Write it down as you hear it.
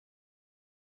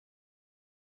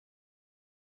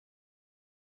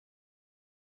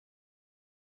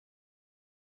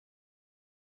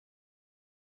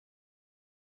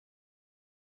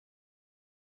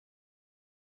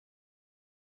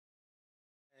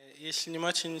Jeśli nie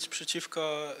macie nic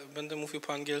przeciwko, będę mówił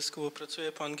po angielsku, bo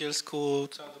pracuję po angielsku,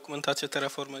 cała dokumentacja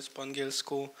Terraforma jest po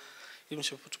angielsku i bym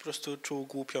się po prostu czuł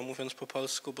głupio mówiąc po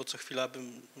polsku, bo co chwila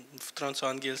bym wtrącał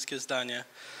angielskie zdanie,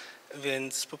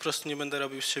 więc po prostu nie będę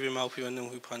robił z siebie małpy i będę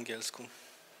mówił po angielsku.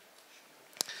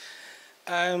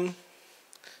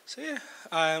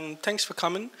 Thanks for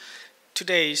coming.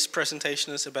 Today's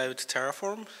presentation is about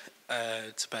Terraform.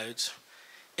 It's about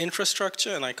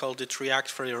infrastructure, and I called it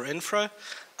React for your infra.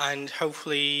 And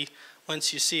hopefully,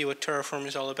 once you see what Terraform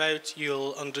is all about,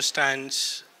 you'll understand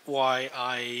why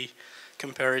I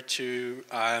compare it to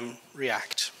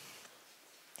React.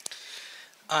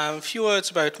 A few words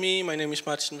about me. My name is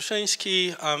Marcin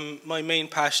Wyszyński. My main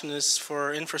passion is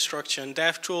for infrastructure and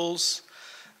dev tools.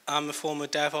 I'm a former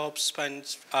DevOps,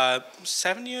 spent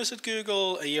 7 years at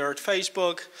Google, a year at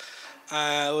Facebook.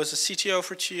 I was a CTO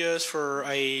for 2 years for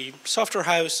a software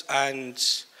house and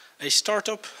a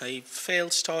startup, a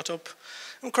failed startup.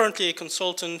 I'm currently a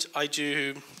consultant. I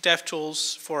do dev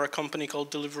tools for a company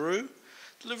called Deliveroo.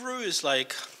 Deliveroo is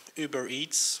like Uber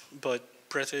Eats, but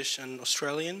British and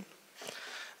Australian.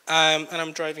 And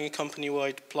I'm driving a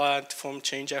company-wide platform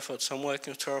change effort, so I'm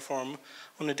working with Terraform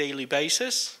on a daily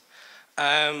basis.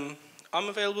 I'm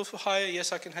available for hire.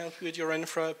 Yes, I can help you with your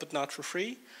infra, but not for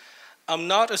free. I'm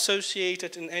not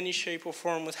associated in any shape or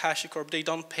form with HashiCorp. They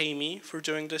don't pay me for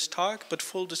doing this talk, but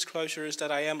full disclosure is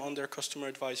that I am on their customer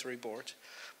advisory board.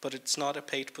 But it's not a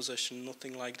paid position,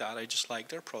 nothing like that. I just like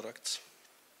their products.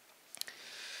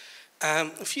 A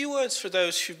few words for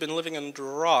those who've been living under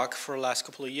a rock for the last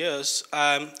couple of years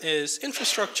is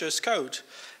infrastructure as code.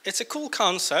 It's a cool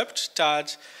concept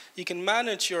that you can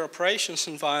manage your operations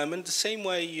environment the same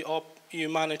way you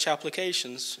manage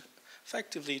applications,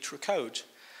 effectively through code.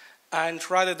 And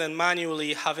rather than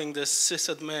manually having this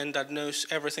sysadmin that knows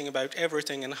everything about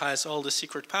everything and has all the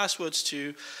secret passwords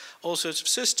to all sorts of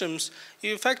systems,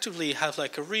 you effectively have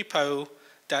like a repo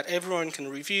that everyone can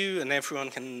review and everyone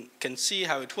can see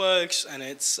how it works, and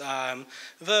it's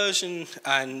version,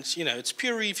 and it's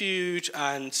peer reviewed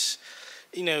and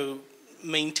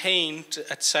maintained,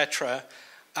 etc.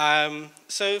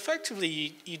 So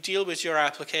effectively, you deal with your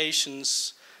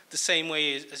applications the same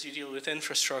way as you deal with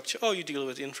infrastructure, or you deal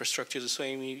with infrastructure the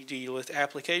same way you deal with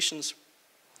applications.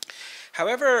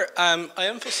 However, I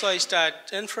emphasize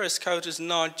that infra as code is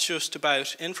not just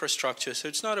about infrastructure. So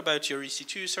it's not about your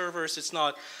EC2 servers. It's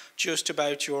not just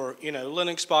about your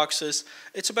Linux boxes.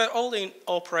 It's about all the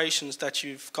operations that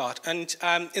you've got. And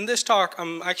in this talk,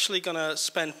 I'm actually going to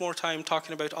spend more time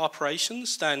talking about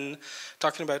operations than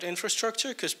talking about infrastructure,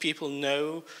 because people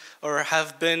know or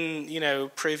have been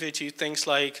privy to things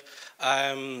like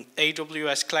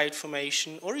AWS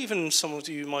CloudFormation, or even some of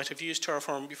you might have used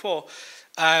Terraform before.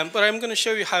 But I'm going to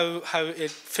show you how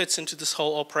it fits into this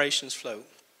whole operations flow.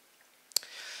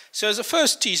 So as a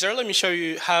first teaser, let me show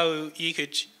you how you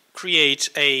could create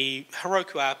a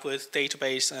Heroku app with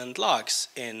database and logs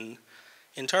in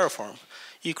Terraform.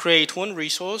 You create one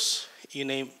resource.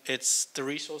 The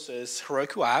resource is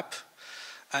Heroku app.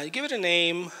 You give it a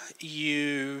name.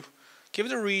 You give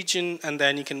it a region, and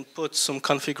then you can put some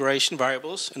configuration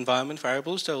variables, environment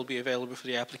variables that will be available for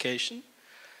the application.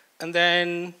 And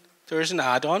then there is an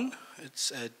add-on.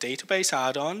 It's a database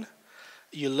add-on.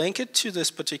 You link it to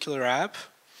this particular app,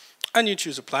 and you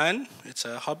choose a plan. It's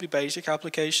a hobby basic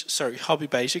application, hobby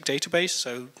basic database,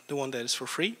 so the one that is for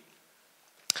free.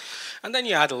 And then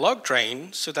you add a log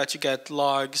train so that you get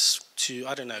logs to,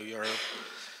 I don't know, your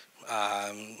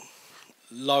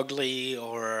Logly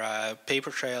or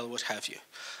Papertrail, what have you.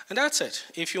 And that's it.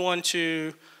 If you want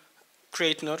to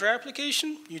create another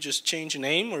application, you just change a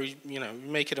name, or you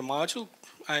make it a module,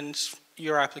 and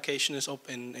your application is up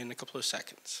in a couple of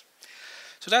seconds.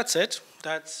 So that's it.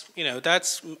 That's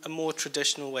a more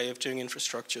traditional way of doing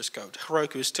infrastructure as code.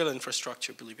 Heroku is still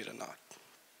infrastructure, believe it or not.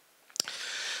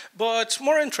 But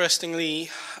more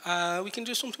interestingly, we can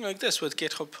do something like this with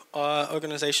GitHub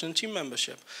organization and team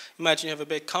membership. Imagine you have a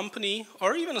big company,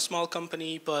 or even a small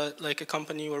company, but like a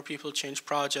company where people change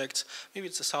projects. Maybe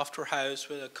it's a software house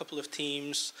with a couple of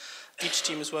teams. Each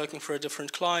team is working for a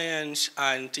different client,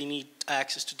 and they need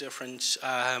access to different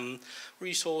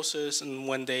resources. And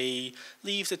when they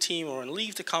leave the team or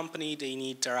leave the company, they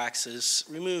need their access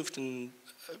removed and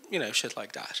shit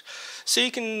like that. So you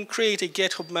can create a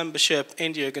GitHub membership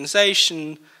in the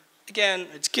organization. Again,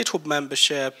 it's GitHub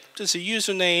membership. There's a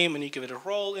username, and you give it a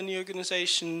role in the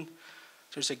organization.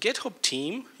 There's a GitHub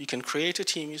team. You can create a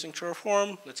team using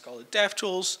Terraform. Let's call it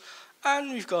DevTools.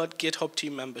 And we've got GitHub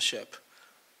team membership.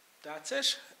 That's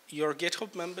it. Your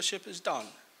GitHub membership is done.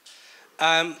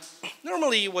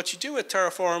 Normally, what you do with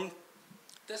Terraform,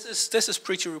 this is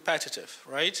pretty repetitive,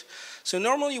 right? So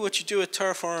normally what you do with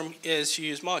Terraform is you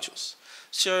use modules.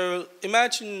 So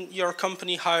imagine your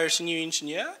company hires a new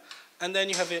engineer, and then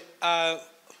you have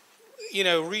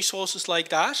resources like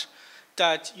that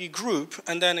you group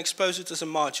and then expose it as a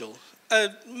module. A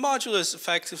module is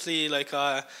effectively like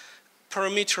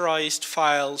parameterized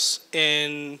files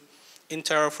in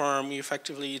Terraform.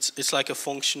 Effectively, it's like a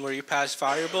function where you pass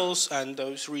variables, and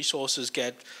those resources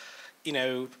get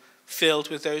filled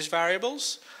with those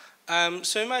variables.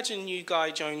 So imagine new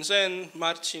guy joins in,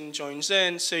 Marcin joins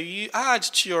in. So you add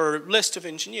to your list of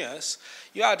engineers,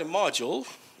 you add a module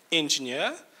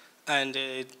engineer, and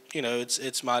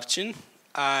it's Marcin,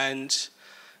 and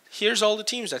here's all the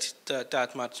teams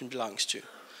that Marcin belongs to.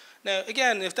 Now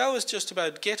again, if that was just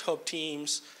about GitHub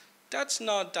teams, that's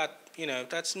not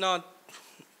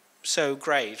so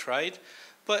great, right?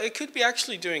 But it could be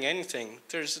actually doing anything.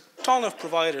 There's a ton of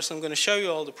providers. I'm going to show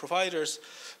you all the providers.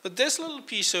 But this little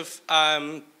piece of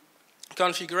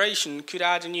configuration could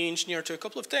add a new engineer to a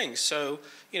couple of things. So,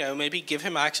 maybe give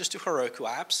him access to Heroku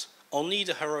apps, only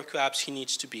the Heroku apps he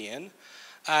needs to be in.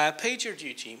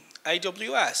 PagerDuty,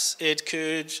 AWS. It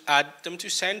could add them to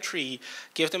Sentry,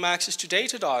 give them access to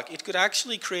Datadog. It could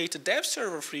actually create a dev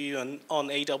server for you on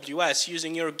AWS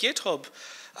using your GitHub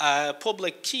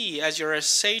public key as your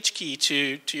SSH key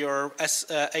to your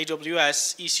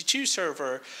AWS EC2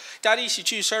 server. That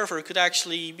EC2 server could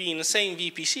actually be in the same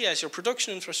VPC as your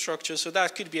production infrastructure, so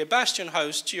that could be a bastion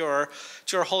host to your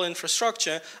whole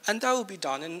infrastructure, and that will be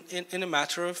done in a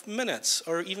matter of minutes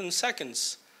or even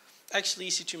seconds. Actually,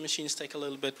 EC2 machines take a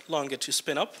little bit longer to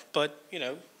spin up, but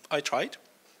I tried.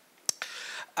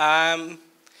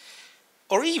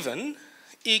 Or even,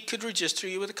 it could register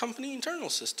you with the company internal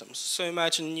systems. So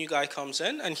imagine a new guy comes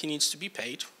in and he needs to be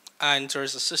paid, and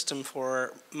there's a system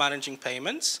for managing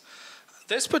payments.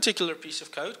 This particular piece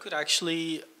of code could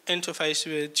actually interface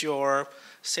with your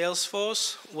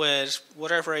Salesforce, with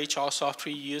whatever HR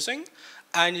software you're using,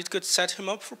 and it could set him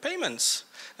up for payments.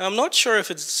 Now, I'm not sure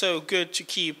if it's so good to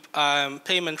keep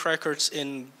payment records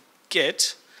in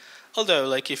Git, although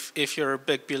like if you're a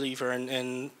big believer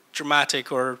in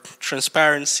dramatic or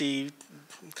transparency,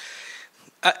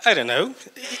 I don't know,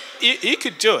 you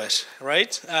could do it,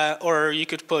 right? Or you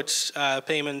could put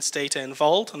payments data in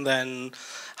Vault and then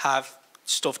have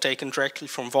stuff taken directly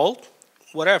from Vault,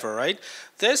 whatever, right?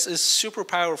 This is super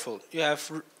powerful. You have,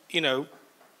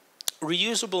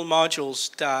 reusable modules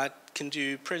that can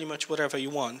do pretty much whatever you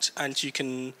want, and you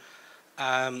can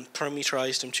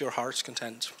parameterize them to your heart's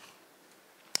content.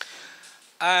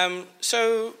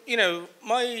 So,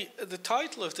 the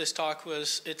title of this talk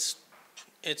was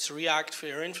it's React for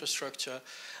your infrastructure.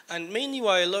 And mainly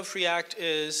why I love React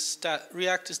is that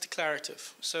React is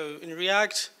declarative. So in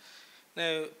React,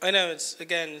 now I know it's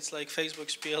like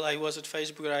Facebook spiel. I was at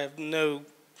Facebook, but I have no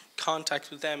contact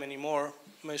with them anymore,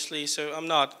 mostly, so I'm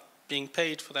not being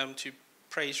paid for them to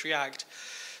praise React.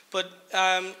 But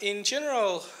in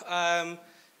general,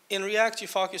 in React, you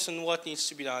focus on what needs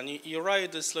to be done. You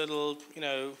write this little,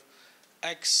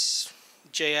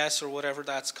 XJS or whatever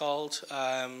that's called,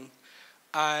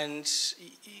 and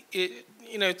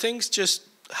things just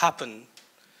happen.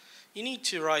 You need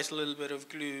to write a little bit of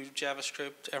glue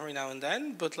JavaScript every now and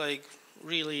then, but like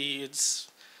really, it's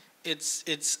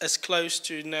as close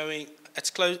to knowing, as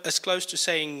close to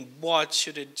saying what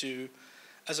should it do,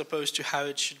 as opposed to how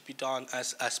it should be done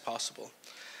as possible.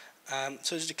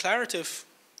 So it's declarative,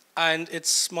 and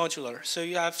it's modular. So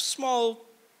you have small,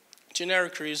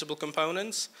 generic reusable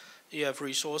components. You have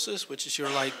resources, which is your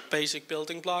like basic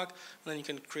building block, and then you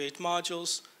can create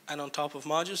modules, and on top of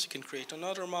modules, you can create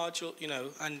another module,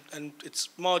 and it's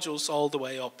modules all the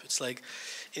way up. It's like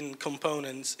in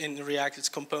components, in React, it's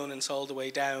components all the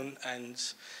way down, and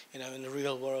in the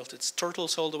real world, it's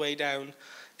turtles all the way down.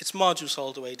 It's modules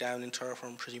all the way down in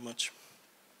Terraform, pretty much.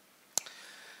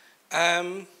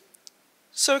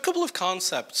 So a couple of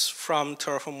concepts from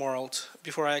Terraform world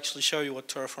before I actually show you what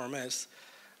Terraform is.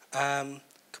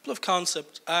 Couple of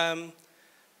concepts.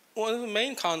 One of the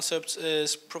main concepts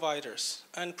is providers,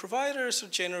 and providers are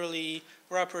generally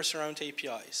wrappers around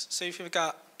APIs. So if you've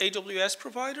got AWS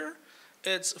provider,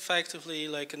 it's effectively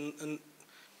like a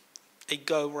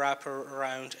Go wrapper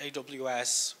around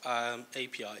AWS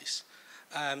APIs.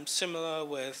 Similar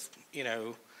with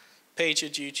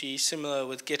PagerDuty, similar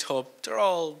with GitHub. They're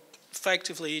all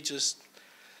effectively just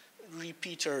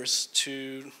repeaters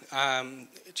to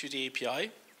the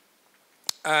API.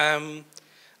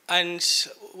 And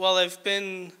while I've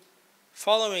been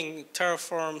following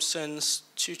Terraform since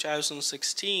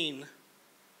 2016,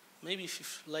 maybe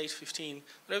late 15,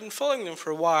 but I've been following them for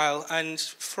a while, and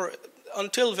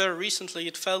until very recently,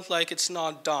 it felt like it's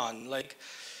not done. Like,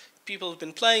 people have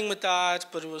been playing with that,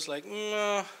 but it was like,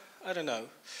 I don't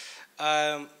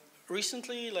know.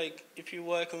 Recently, like, if you're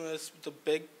working with the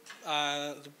big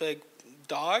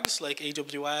dogs like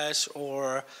AWS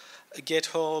or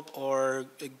GitHub or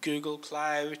Google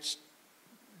Cloud,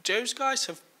 those guys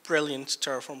have brilliant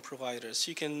Terraform providers.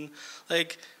 You can,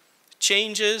 like,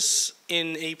 changes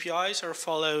in APIs are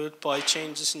followed by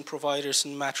changes in providers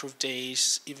in a matter of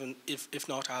days, even if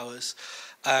not hours.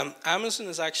 Amazon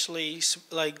is actually,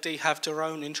 like, they have their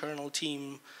own internal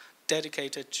team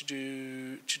dedicated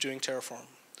to doing Terraform.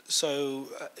 So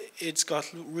it's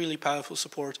got really powerful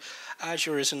support.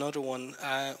 Azure is another one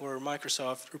where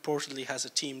Microsoft reportedly has a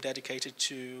team dedicated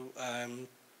to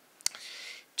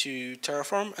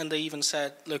Terraform, and they even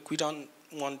said, look, we don't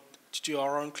want to do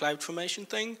our own CloudFormation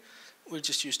thing. We'll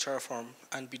just use Terraform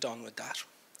and be done with that.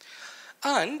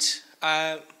 And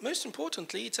most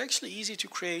importantly, it's actually easy to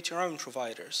create your own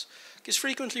providers. Because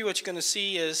frequently what you're going to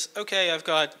see is, okay, I've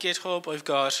got GitHub, I've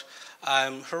got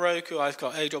Heroku, I've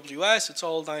got AWS, it's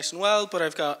all nice and well, but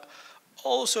I've got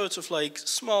all sorts of like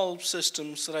small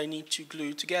systems that I need to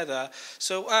glue together.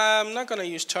 So I'm not going to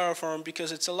use Terraform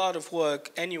because it's a lot of work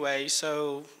anyway,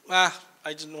 so I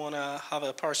didn't want to have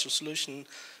a partial solution.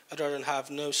 I'd rather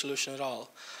have no solution at all.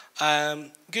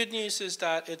 Good news is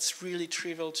that it's really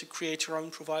trivial to create your own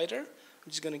provider. I'm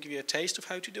just going to give you a taste of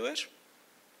how to do it.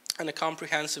 And a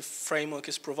comprehensive framework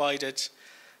is provided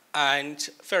and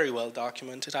very well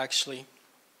documented, actually.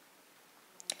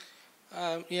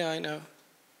 Yeah, I know.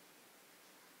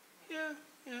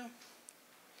 Yeah.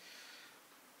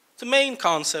 The main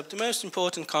concept, the most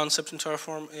important concept in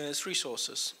Terraform is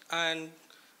resources. And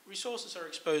resources are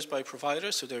exposed by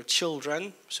providers, so they're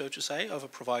children, so to say, of a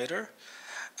provider.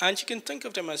 And you can think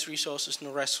of them as resources in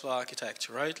a RESTful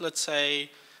architecture, right? Let's say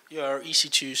your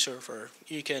EC2 server.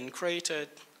 You can create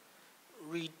it,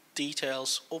 read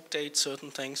details, update certain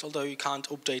things, although you can't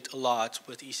update a lot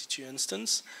with EC2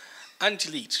 instance, and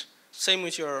delete. Same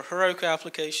with your Heroku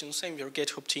application, same with your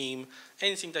GitHub team.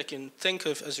 Anything that you can think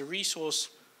of as a resource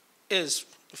is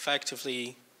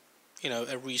effectively,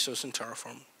 a resource in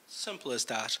Terraform. Simple as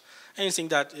that. Anything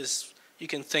that is you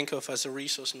can think of as a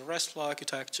resource in a RESTful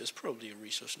architecture is probably a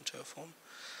resource in Terraform.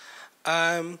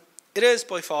 It is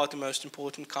by far the most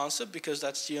important concept because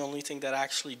that's the only thing that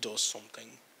actually does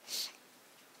something.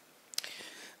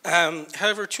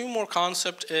 However, two more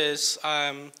concepts is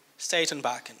state and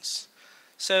backends.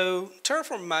 So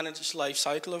Terraform manages life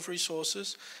cycle of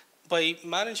resources. By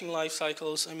managing life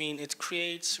cycles, I mean it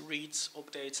creates, reads,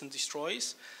 updates, and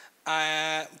destroys.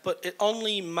 But it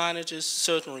only manages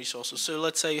certain resources. So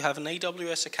let's say you have an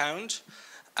AWS account,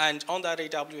 and on that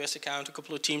AWS account, a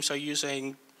couple of teams are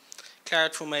using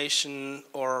CloudFormation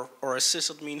or a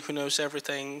sysadmin who knows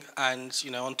everything, and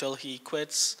until he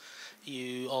quits,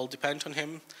 you all depend on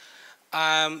him.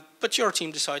 But your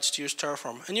team decides to use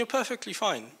Terraform, and you're perfectly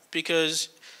fine because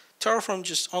Terraform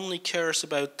just only cares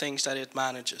about things that it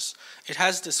manages. It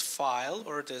has this file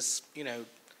or this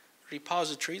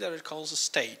repository that it calls a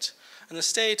state. And the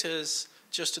state is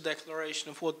just a declaration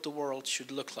of what the world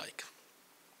should look like.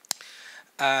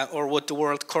 Or what the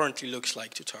world currently looks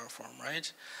like to Terraform,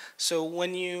 right? So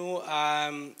when you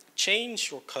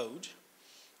change your code,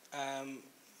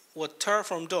 what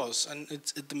Terraform does, and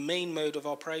it's the main mode of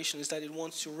operation, is that it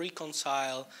wants to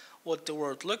reconcile what the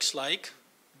world looks like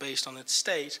based on its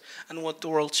state and what the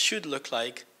world should look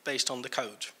like based on the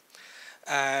code.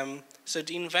 So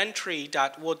the inventory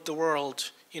that what the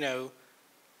world,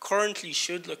 currently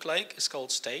should look like is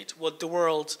called state. What the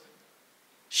world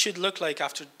should look like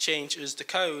after change is the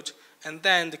code, and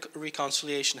then the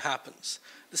reconciliation happens.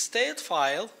 The state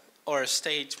file or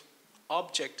state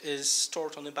object is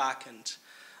stored on the backend.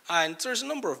 And there's a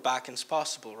number of backends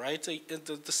possible, right?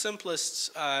 The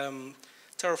simplest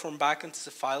Terraform backend is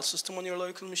a file system on your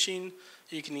local machine.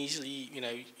 You can easily,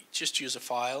 just use a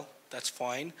file. That's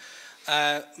fine.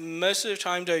 Most of the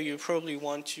time, though, you probably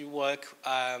want to work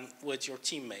with your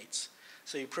teammates.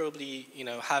 So you probably,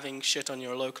 having shit on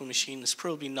your local machine is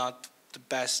probably not the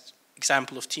best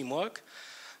example of teamwork.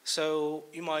 So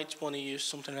you might want to use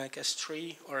something like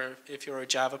S3, or if you're a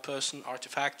Java person,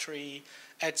 Artifactory,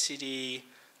 etcd,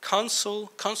 Console.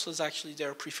 Console is actually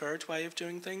their preferred way of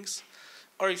doing things.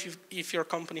 Or if your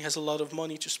company has a lot of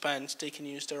money to spend, they can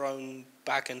use their own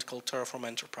backend called Terraform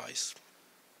Enterprise.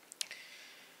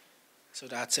 So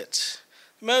that's it.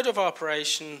 The mode of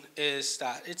operation is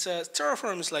that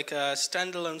Terraform is like a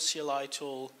standalone CLI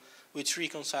tool which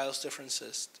reconciles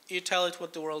differences. You tell it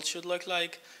what the world should look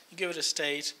like, you give it a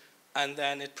state, and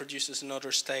then it produces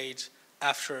another state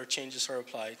after changes are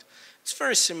applied. It's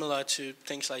very similar to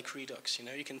things like Redux. You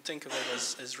know, you can think of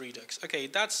it as Redux. Okay,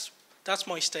 that's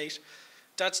my state.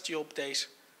 That's the update.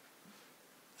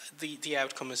 The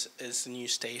outcome is the new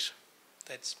state.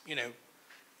 That's, you know,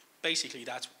 basically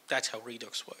that's how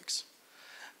Redux works.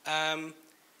 And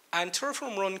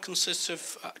Terraform Run consists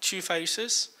of 2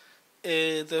 phases.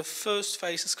 The first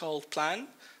phase is called plan,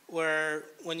 where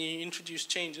when you introduce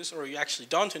changes, or you actually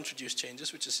don't introduce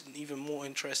changes, which is an even more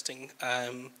interesting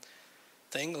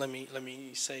thing. Let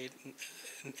me say it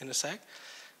in a sec.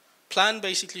 Plan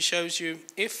basically shows you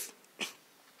if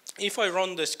I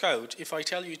run this code, if I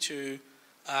tell you to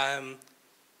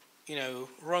you know,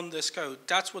 run this code,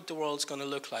 that's what the world's going to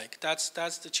look like. That's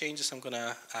the changes I'm going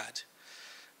to add.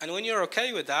 And when you're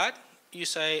okay with that, you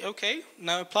say, okay,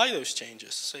 now apply those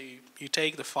changes. So you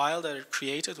take the file that it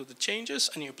created with the changes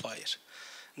and you apply it.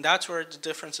 And that's where the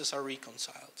differences are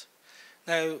reconciled.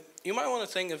 Now, you might want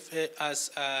to think of it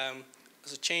as a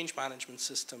change management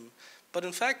system. But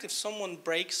in fact, if someone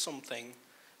breaks something,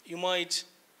 you might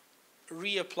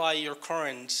reapply your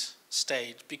current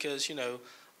state because, you know,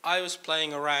 I was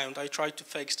playing around, I tried to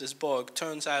fix this bug.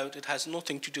 Turns out it has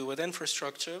nothing to do with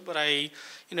infrastructure, but I,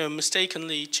 you know,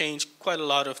 mistakenly changed quite a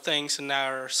lot of things and now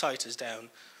our site is down.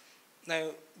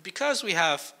 Now, because we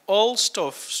have all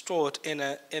stuff stored in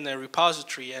a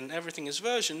repository and everything is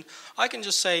versioned, I can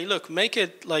just say, look, make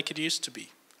it like it used to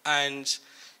be. And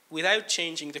without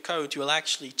changing the code, you will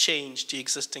actually change the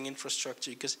existing infrastructure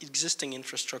because existing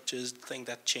infrastructure is the thing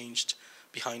that changed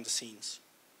behind the scenes.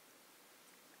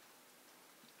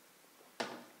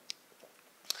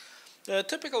 The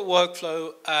typical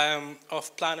workflow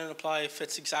of plan and apply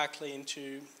fits exactly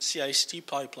into CI/CD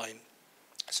pipeline.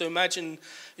 So imagine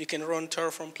you can run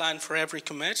Terraform plan for every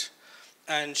commit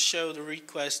and show the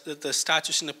request, the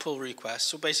status in the pull request.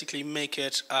 So basically make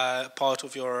it part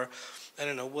of your, I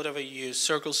don't know, whatever you use,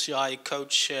 Circle CI,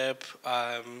 CodeShip,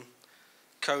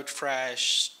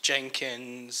 CodeFresh,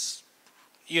 Jenkins,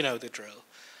 you know the drill.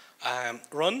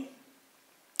 Run.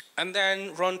 And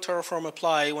then run Terraform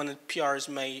apply when the PR is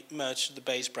merged to the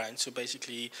base branch. So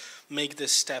basically make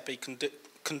this step a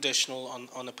conditional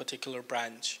on a particular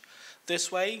branch.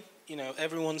 This way, you know,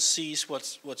 everyone sees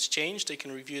what's changed. They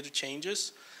can review the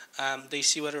changes. They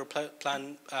see whether a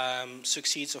plan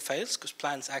succeeds or fails, because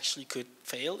plans actually could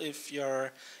fail if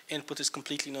your input is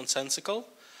completely nonsensical.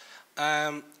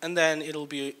 And then it'll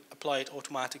be applied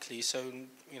automatically. So,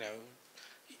 you know,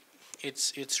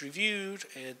 it's reviewed,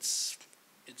 it's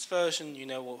version, you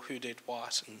know who did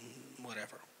what and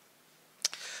whatever.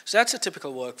 So that's a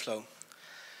typical workflow.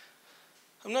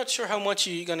 I'm not sure how much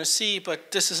you're going to see,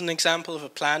 but this is an example of a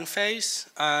plan phase.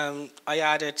 I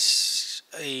added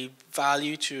a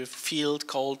value to a field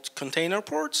called container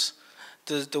ports.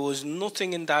 There was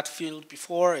nothing in that field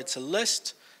before. It's a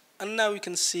list. And now we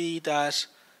can see that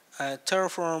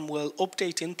Terraform will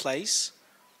update in place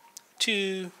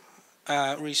to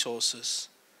resources.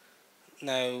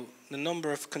 Now, the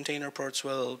number of container ports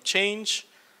will change,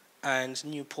 and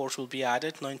new port will be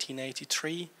added,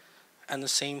 1983, and the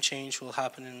same change will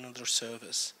happen in another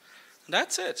service. And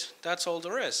that's it. That's all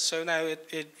there is. So now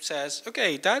it says,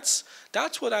 okay, that's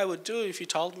what I would do if you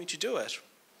told me to do it.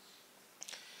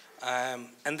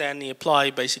 And then the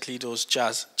apply basically does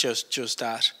just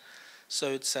that. So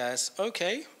it says,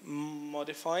 okay,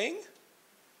 modifying,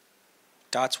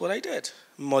 that's what I did.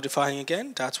 Modifying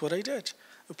again, that's what I did.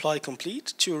 Apply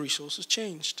complete, 2 resources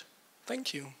changed.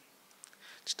 Thank you.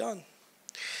 It's done.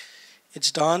 It's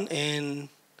done in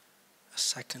a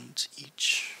second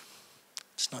each.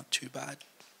 It's not too bad.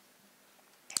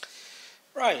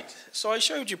 Right, so I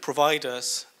showed you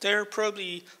providers. They're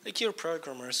probably, like, you're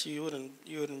programmers. You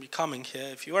wouldn't be coming here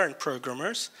if you weren't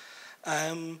programmers.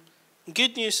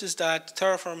 Good news is that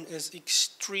Terraform is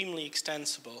extremely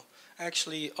extensible.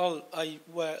 Actually, why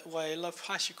I love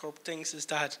HashiCorp things is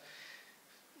that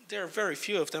there are very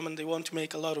few of them, and they want to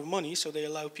make a lot of money, so they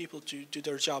allow people to do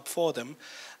their job for them.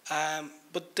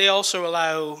 But they also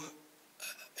allow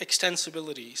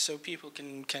extensibility, so people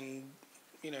can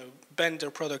you know, bend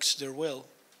their products to their will.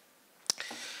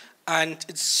 And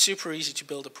it's super easy to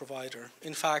build a provider.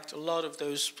 In fact, a lot of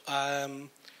those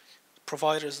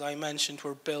providers I mentioned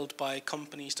were built by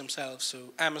companies themselves.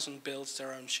 So Amazon builds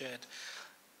their own shit.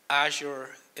 Azure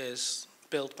is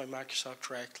built by Microsoft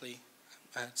directly,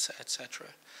 etc.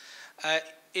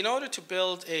 In order to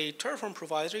build a Terraform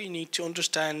provider, you need to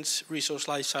understand resource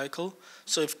lifecycle.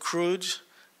 So if CRUD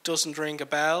doesn't ring a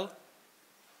bell,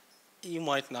 you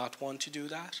might not want to do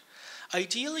that.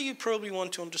 Ideally, you probably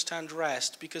want to understand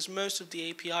REST, because most of the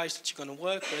APIs that you're going to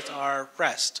work with are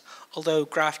REST, although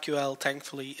GraphQL,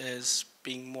 thankfully, is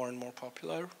being more and more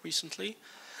popular recently.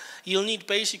 You'll need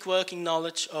basic working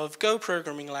knowledge of Go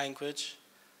programming language,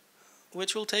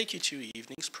 which will take you 2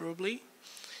 evenings probably.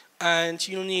 And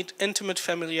you'll need intimate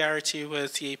familiarity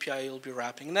with the API you'll be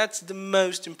wrapping. And that's the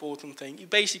most important thing. You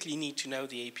basically need to know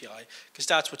the API, because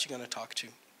that's what you're going to talk to.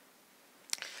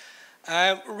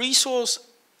 Resource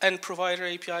and provider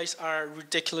APIs are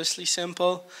ridiculously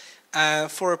simple.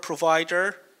 For a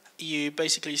provider, you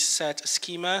basically set a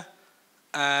schema.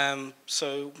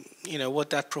 So you know what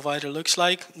that provider looks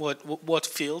like, what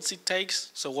fields it takes,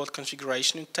 so what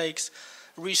configuration it takes,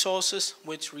 resources,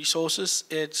 which resources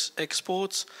it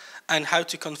exports, and how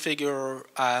to configure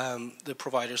the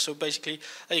provider. So basically,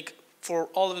 like for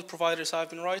all of the providers I've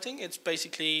been writing, it's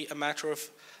basically a matter of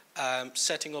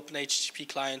setting up an HTTP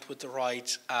client with the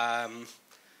right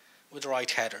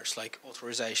headers, like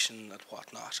authorization and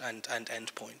whatnot, and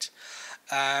endpoint.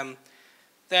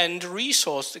 Then the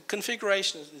resource, the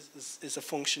configuration is a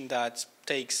function that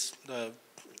takes the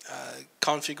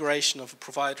configuration of a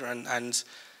provider and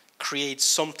creates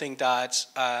something that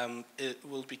it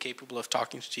will be capable of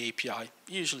talking to the API,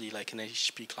 usually like an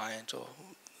HTTP client or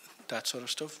that sort of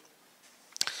stuff.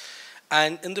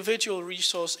 And individual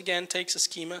resource, again, takes a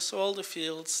schema, so all the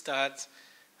fields that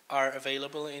are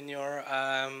available in your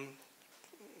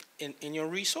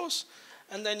resource,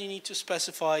 and then you need to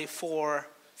specify 4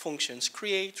 functions: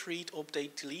 create, read,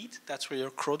 update, delete. That's where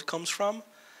your CRUD comes from.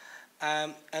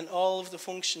 And all of the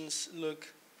functions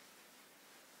look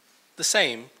the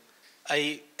same.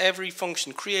 Every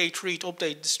function, create, read,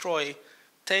 update, destroy,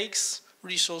 takes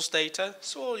resource data,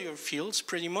 so all your fields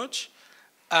pretty much.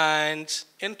 And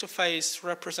interface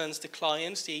represents the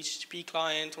client, the HTTP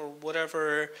client, or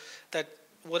whatever it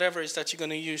is that you're going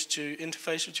to use to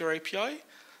interface with your API.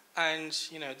 And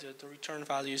you know the return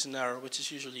value is an error, which is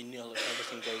usually nil if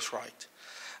everything goes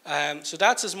right. So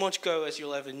that's as much Go as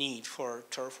you'll ever need for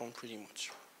Terraform, pretty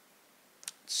much.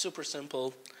 Super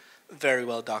simple, very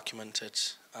well documented,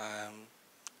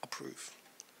 approve.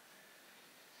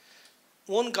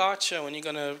 One gotcha when you're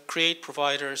going to create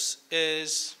providers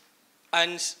is,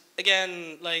 and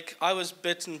again, like I was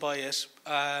bitten by it,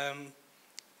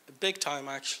 big time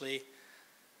actually.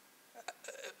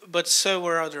 But so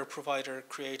were other provider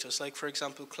creators. Like, for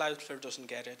example, Cloudflare doesn't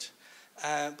get it.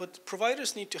 But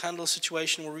providers need to handle a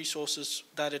situation where resources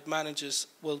that it manages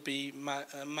will be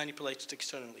manipulated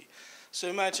externally. So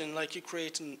imagine, like, you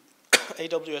create an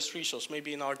AWS resource,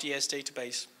 maybe an RDS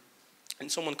database,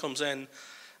 and someone comes in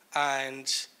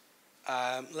and,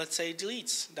 let's say,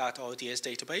 deletes that RDS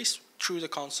database through the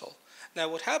console. Now,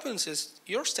 what happens is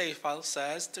your state file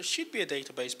says there should be a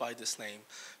database by this name.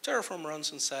 Terraform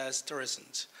runs and says there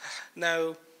isn't.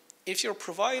 Now, if your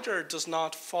provider does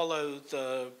not follow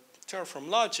the Terraform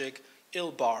logic,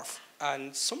 it'll barf.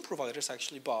 And some providers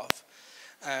actually barf.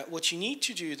 What you need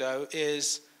to do, though,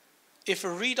 is if a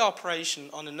read operation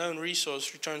on a known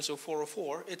resource returns a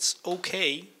 404, it's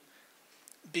okay,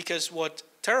 because what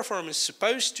Terraform is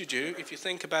supposed to do, if you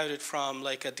think about it from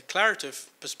like a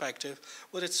declarative perspective,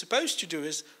 what it's supposed to do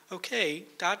is, okay,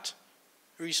 that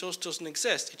resource doesn't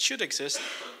exist. It should exist.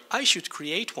 I should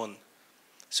create one.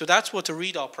 So that's what a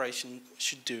read operation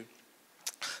should do.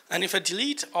 And if a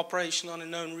delete operation on a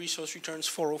known resource returns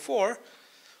 404,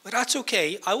 well, that's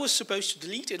okay. I was supposed to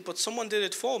delete it, but someone did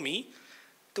it for me.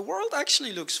 The world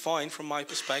actually looks fine from my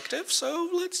perspective, so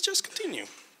let's just continue.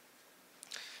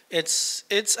 It's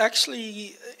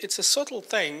a subtle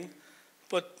thing,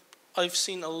 but I've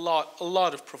seen a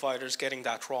lot of providers getting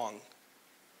that wrong.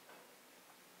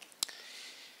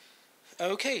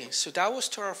 Okay, so that was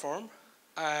Terraform.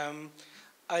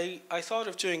 I thought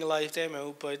of doing a live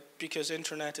demo, but because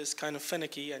internet is kind of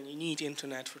finicky and you need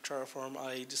internet for Terraform,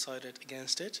 I decided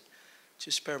against it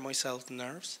to spare myself the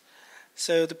nerves.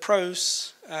 So the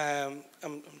pros, I'm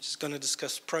just going to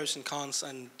discuss pros and cons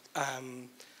and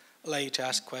allow you to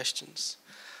ask questions.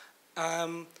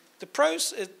 The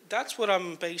pros, that's what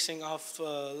I'm basing off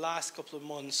the last couple of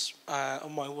months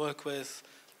of my work with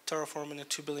Terraform in a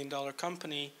 $2 billion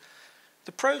company.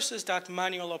 The pros is that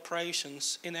manual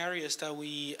operations in areas that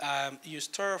we use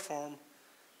Terraform,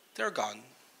 they're gone.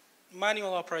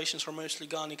 Manual operations are mostly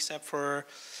gone except for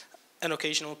an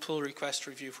occasional pull request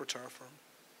review for Terraform.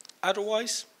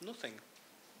 Otherwise, nothing.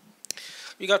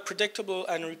 We got predictable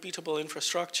and repeatable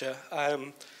infrastructure.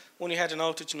 When you had an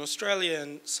outage in Australia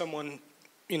and someone,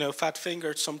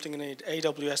 fat-fingered something in the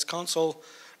AWS console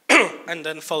and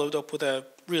then followed up with a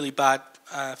really bad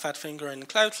fat finger in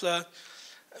Cloudflare,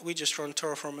 we just run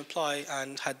Terraform apply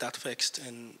and had that fixed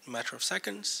in a matter of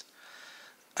seconds.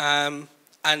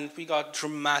 And we got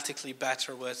dramatically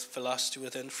better with velocity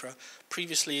with infra.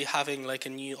 Previously, having like a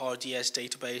new RDS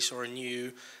database or a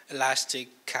new Elastic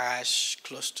cache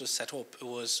cluster set up, it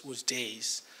was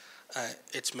days.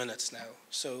 It's minutes now.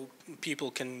 So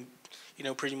people can,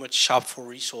 pretty much shop for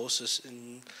resources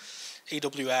in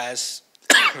AWS,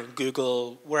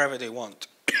 Google, wherever they want.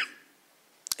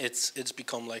 It's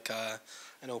become like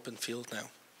an open field now.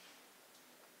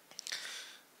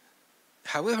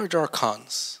 However, there are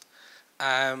cons.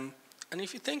 And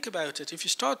if you think about it, if you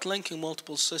start linking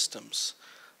multiple systems,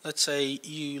 let's say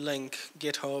you link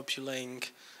GitHub, you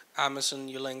link Amazon,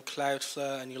 you link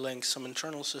Cloudflare, and you link some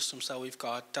internal systems that we've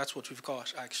got, that's what we've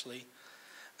got actually.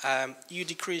 You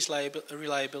decrease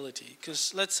reliability,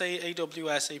 because let's say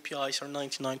AWS APIs are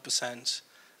 99%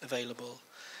 available.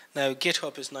 Now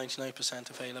GitHub is 99%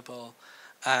 available.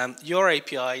 Your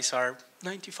APIs are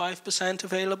 95%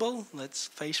 available, let's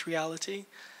face reality.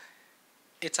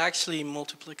 It's actually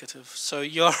multiplicative. So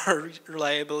your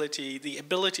reliability, the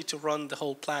ability to run the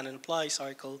whole plan and apply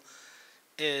cycle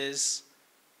is,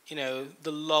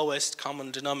 the lowest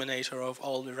common denominator of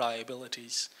all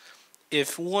reliabilities.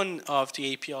 If one of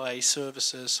the API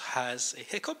services has a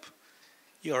hiccup,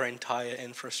 your entire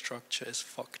infrastructure is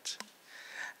fucked.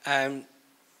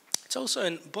 It's also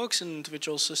in bugs in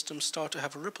individual systems start to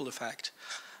have a ripple effect.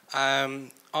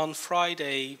 On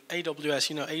Friday,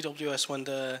 AWS, AWS, when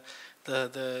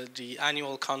the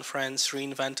annual conference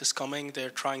reInvent is coming, they're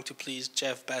trying to please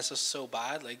Jeff Bezos so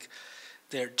bad, like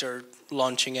they're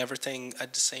launching everything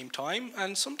at the same time,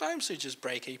 and sometimes they just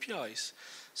break APIs.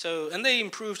 So, and they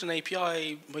improved an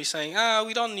API by saying,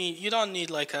 you don't need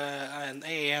like an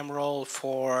AAM role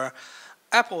for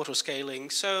app autoscaling.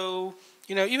 So,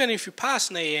 even if you pass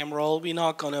an AAM role, we're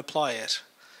not going to apply it.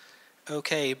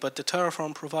 Okay, but the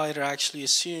Terraform provider actually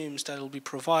assumes that it will be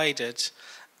provided,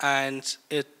 and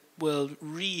it will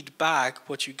read back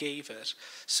what you gave it.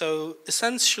 So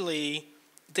essentially,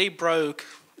 they broke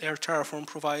their Terraform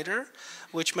provider,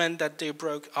 which meant that they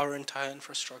broke our entire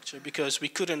infrastructure because we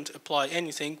couldn't apply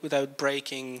anything without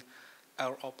breaking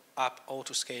our app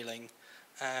autoscaling.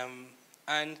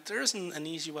 And there isn't an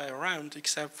easy way around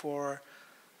except for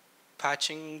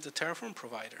patching the Terraform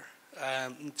provider.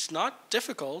 It's not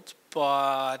difficult,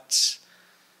 but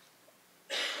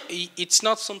it's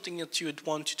not something that you would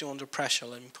want to do under pressure,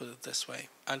 let me put it this way.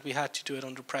 And we had to do it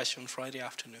under pressure on Friday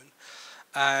afternoon.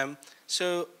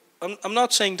 So I'm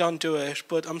not saying don't do it,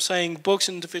 but I'm saying bugs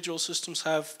in individual systems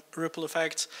have ripple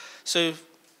effects. So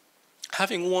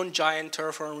having one giant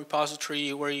Terraform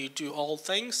repository where you do all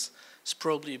things is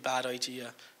probably a bad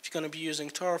idea. If you're going to be using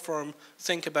Terraform,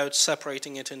 think about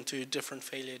separating it into different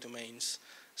failure domains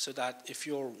so that if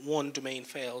your one domain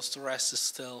fails, the rest is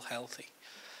still healthy.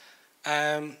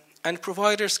 And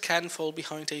providers can fall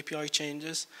behind API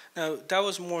changes. Now, that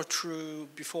was more true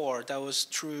before. That was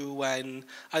true when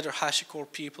either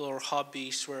HashiCorp people or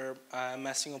hobbies were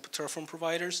messing up with Terraform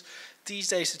providers. These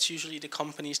days, it's usually the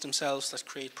companies themselves that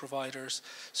create providers.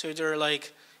 So they're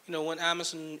like, when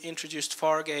Amazon introduced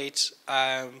Fargate,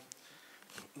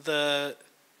 the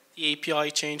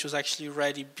API change was actually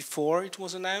ready before it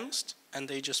was announced, and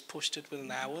they just pushed it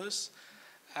within hours.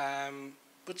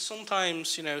 But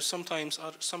sometimes,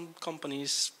 some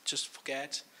companies just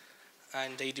forget,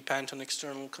 and they depend on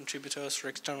external contributors or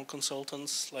external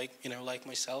consultants, like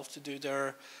myself, to do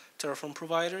their Terraform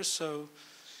providers. So,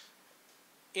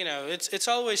 it's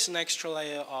always an extra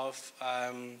layer of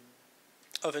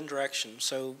indirection.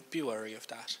 So be wary of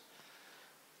that.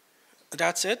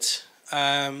 That's it.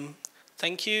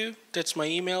 Thank you. That's my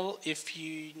email. If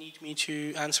you need me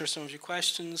to answer some of your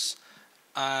questions,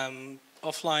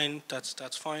 offline,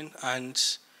 that's fine. And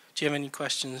do you have any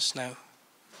questions now?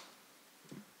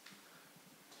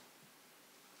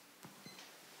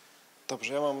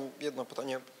 Dobrze, ja mam jedno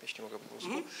pytanie, jeśli mogę po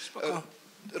polsku. Spoko.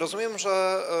 Rozumiem,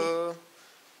 że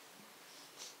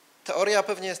teoria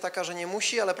pewnie jest taka, że nie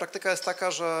musi, ale praktyka jest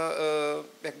taka, że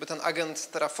jakby ten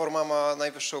agent Terraforma ma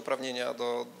najwyższe uprawnienia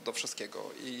do wszystkiego.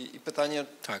 I pytanie,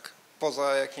 tak.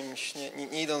 Poza jakimś,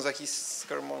 nie idąc w jakiś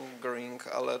scaremongering,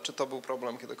 ale czy to był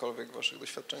problem kiedykolwiek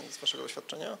z waszego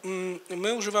doświadczenia?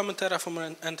 My używamy Terraform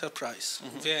Enterprise,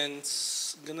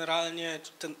 więc generalnie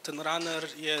ten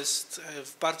runner jest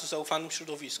w bardzo zaufanym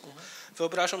środowisku.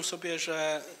 Wyobrażam sobie,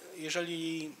 że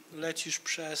jeżeli lecisz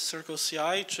przez Circle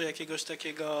CI, czy jakiegoś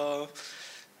takiego,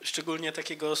 szczególnie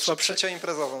takiego słabszego...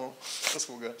 Trzecioimprezową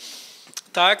usługę.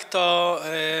 Tak, to...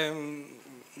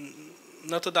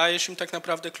 no to dajesz im tak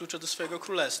naprawdę klucze do swojego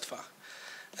królestwa.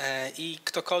 I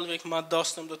ktokolwiek ma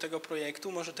dostęp do tego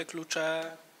projektu, może te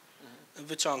klucze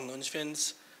wyciągnąć,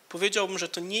 więc powiedziałbym, że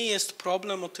to nie jest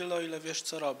problem o tyle, o ile wiesz,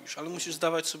 co robisz, ale musisz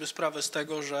zdawać sobie sprawę z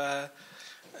tego, że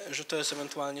że to jest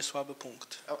ewentualnie słaby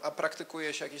punkt. A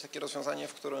praktykuje się jakieś takie rozwiązanie,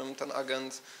 w którym ten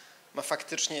agent ma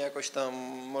faktycznie jakoś tam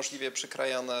możliwie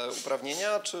przykrajane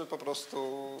uprawnienia, czy po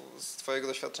prostu z twojego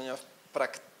doświadczenia w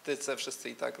praktyce wszyscy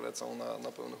i tak lecą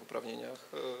na pełnych uprawnieniach?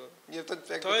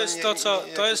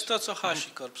 To jest to, co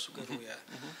HashiCorp sugeruje.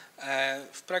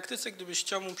 W praktyce, gdybyś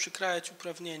chciał mu przykrajać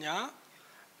uprawnienia,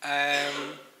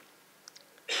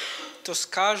 to z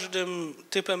każdym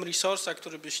typem resource'a,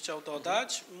 który byś chciał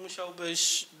dodać,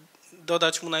 musiałbyś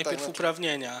dodać mu najpierw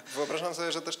uprawnienia. Wyobrażam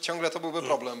sobie, że też ciągle to byłby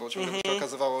problem, bo ciągle by się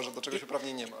okazywało, że do czegoś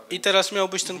uprawnień nie ma. Więc... I teraz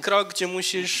miałbyś ten krok,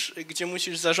 gdzie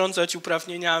musisz zarządzać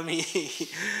uprawnieniami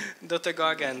do tego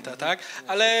agenta, tak?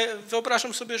 Ale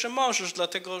wyobrażam sobie, że możesz,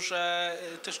 dlatego że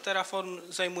też Terraform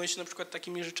zajmuje się na przykład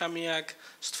takimi rzeczami jak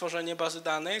stworzenie bazy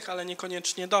danych, ale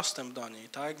niekoniecznie dostęp do niej,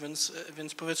 tak?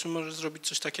 Więc powiedzmy możesz zrobić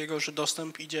coś takiego, że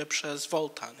dostęp idzie przez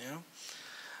Volta, nie?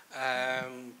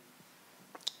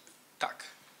 Tak.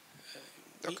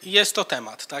 Okay. Jest to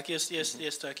temat, tak?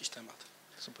 Jest to jakiś temat.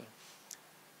 Super.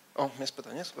 O, jest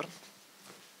pytanie, super.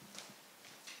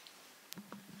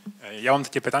 Ja mam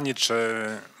takie pytanie, czy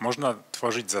można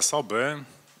tworzyć zasoby,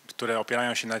 które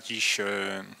opierają się na jakichś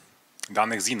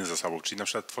danych z innych zasobów, czyli na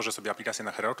przykład tworzę sobie aplikację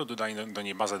na Heroku, dodaję do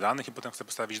niej bazę danych i potem chcę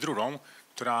postawić drugą,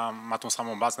 która ma tą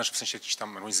samą bazę, znaczy w sensie jakąś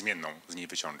tam jakąś zmienną z niej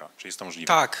wyciąga. Czy jest to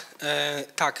możliwe?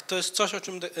 Tak. To jest coś, o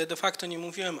czym de facto nie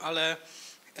mówiłem, ale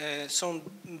są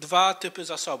dwa typy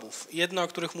zasobów. Jedno, o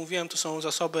których mówiłem, to są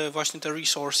zasoby właśnie te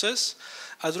resources,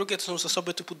 a drugie to są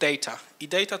zasoby typu data. I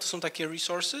data to są takie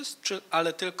resources,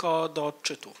 ale tylko do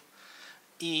odczytu.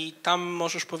 I tam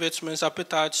możesz powiedzmy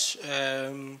zapytać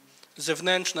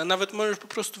zewnętrzne, nawet możesz po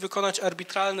prostu wykonać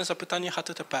arbitralne zapytanie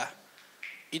HTTP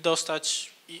i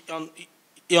dostać,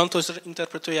 i on to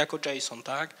zinterpretuje jako JSON,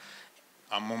 tak?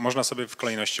 A można sobie w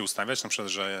kolejności ustawiać, na przykład,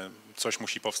 że coś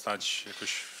musi powstać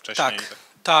jakoś wcześniej?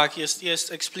 Tak,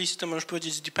 jest explicit, możesz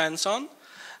powiedzieć depends on,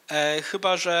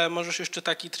 chyba że możesz jeszcze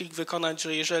taki trik wykonać,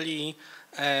 że jeżeli,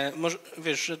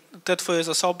 wiesz, że te twoje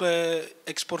zasoby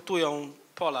eksportują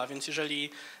pola, więc jeżeli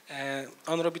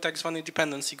on robi tak zwany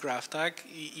dependency graph, tak?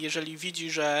 I jeżeli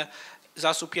widzi, że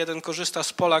zasób 1 korzysta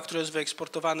z pola, które jest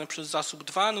wyeksportowane przez zasób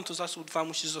 2, no to zasób 2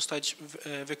 musi zostać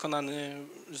wykonany,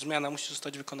 zmiana musi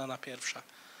zostać wykonana pierwsza.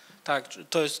 Tak,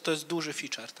 to jest duży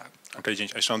feature, tak. Okej,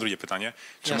 dzięki. A jeszcze mam drugie pytanie.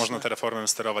 Czy można Terraformem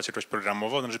sterować jakoś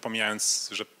programowo, znaczy pomijając,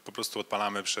 że po prostu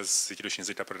odpalamy przez jakiegoś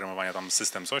języka programowania tam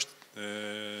system coś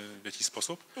w jakiś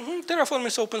sposób? Terraform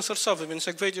jest open source'owy, więc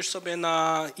jak wejdziesz sobie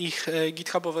na ich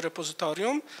GitHubowe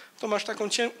repozytorium, to masz taką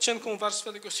cienką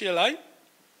warstwę tego CLI,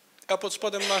 a pod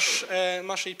spodem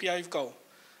masz API w Go.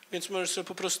 Więc możesz sobie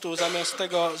po prostu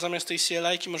zamiast tej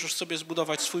CLI-ki możesz sobie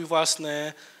zbudować swój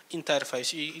własny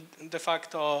interfejs i de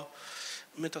facto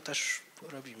my to też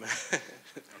robimy.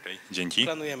 Okay, dzięki.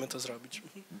 Planujemy to zrobić.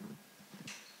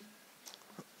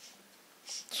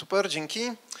 Super,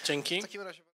 dzięki. Dzięki. W takim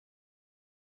razie...